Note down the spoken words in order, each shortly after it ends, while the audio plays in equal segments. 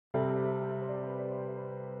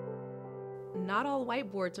not all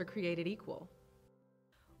whiteboards are created equal.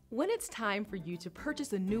 When it's time for you to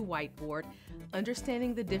purchase a new whiteboard,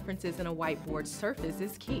 understanding the differences in a whiteboard surface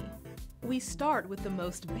is key. We start with the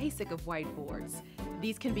most basic of whiteboards.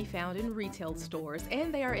 These can be found in retail stores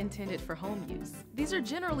and they are intended for home use. These are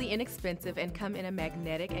generally inexpensive and come in a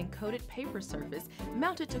magnetic and coated paper surface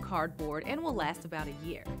mounted to cardboard and will last about a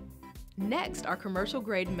year. Next are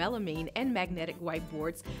commercial-grade melamine and magnetic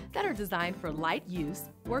whiteboards that are designed for light-use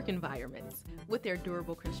work environments. With their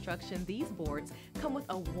durable construction, these boards come with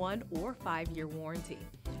a 1 or 5-year warranty.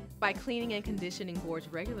 By cleaning and conditioning boards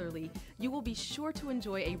regularly, you will be sure to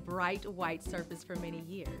enjoy a bright white surface for many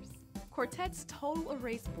years. Quartet's Total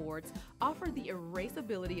Erase boards offer the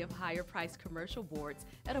erasability of higher-priced commercial boards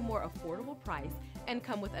at a more affordable price and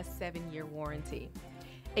come with a 7-year warranty.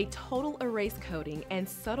 A total erase coating and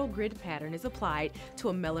subtle grid pattern is applied to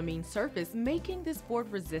a melamine surface, making this board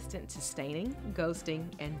resistant to staining, ghosting,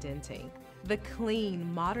 and denting. The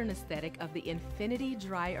clean, modern aesthetic of the Infinity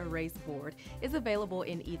Dry Erase board is available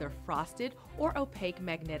in either frosted or opaque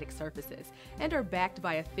magnetic surfaces and are backed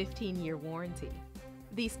by a 15-year warranty.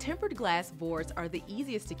 These tempered glass boards are the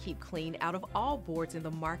easiest to keep clean out of all boards in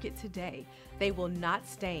the market today. They will not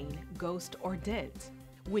stain, ghost, or dent.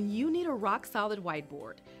 When you need a rock-solid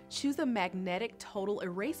whiteboard, choose a magnetic total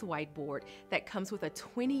erase whiteboard that comes with a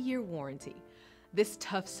 20-year warranty. This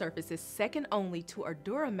tough surface is second only to our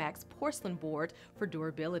Duramax porcelain board for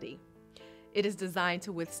durability. It is designed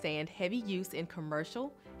to withstand heavy use in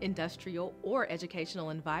commercial, industrial, or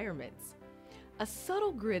educational environments. A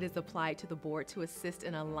subtle grid is applied to the board to assist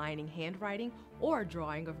in aligning handwriting or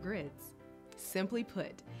drawing of grids. Simply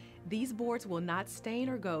put, these boards will not stain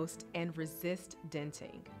or ghost and resist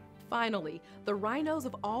denting. Finally, the rhinos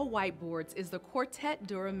of all whiteboards is the Quartet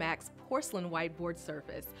Duramax porcelain whiteboard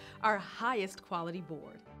surface, our highest quality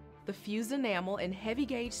board. The fused enamel and heavy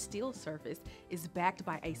gauge steel surface is backed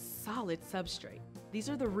by a solid substrate. These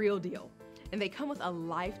are the real deal, and they come with a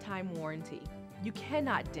lifetime warranty. You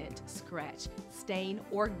cannot dent, scratch, stain,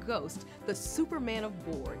 or ghost the Superman of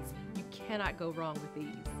boards. You cannot go wrong with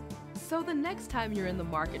these. So the next time you're in the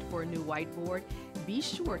market for a new whiteboard, be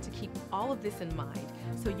sure to keep all of this in mind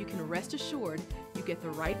so you can rest assured you get the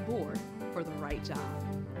right board for the right job.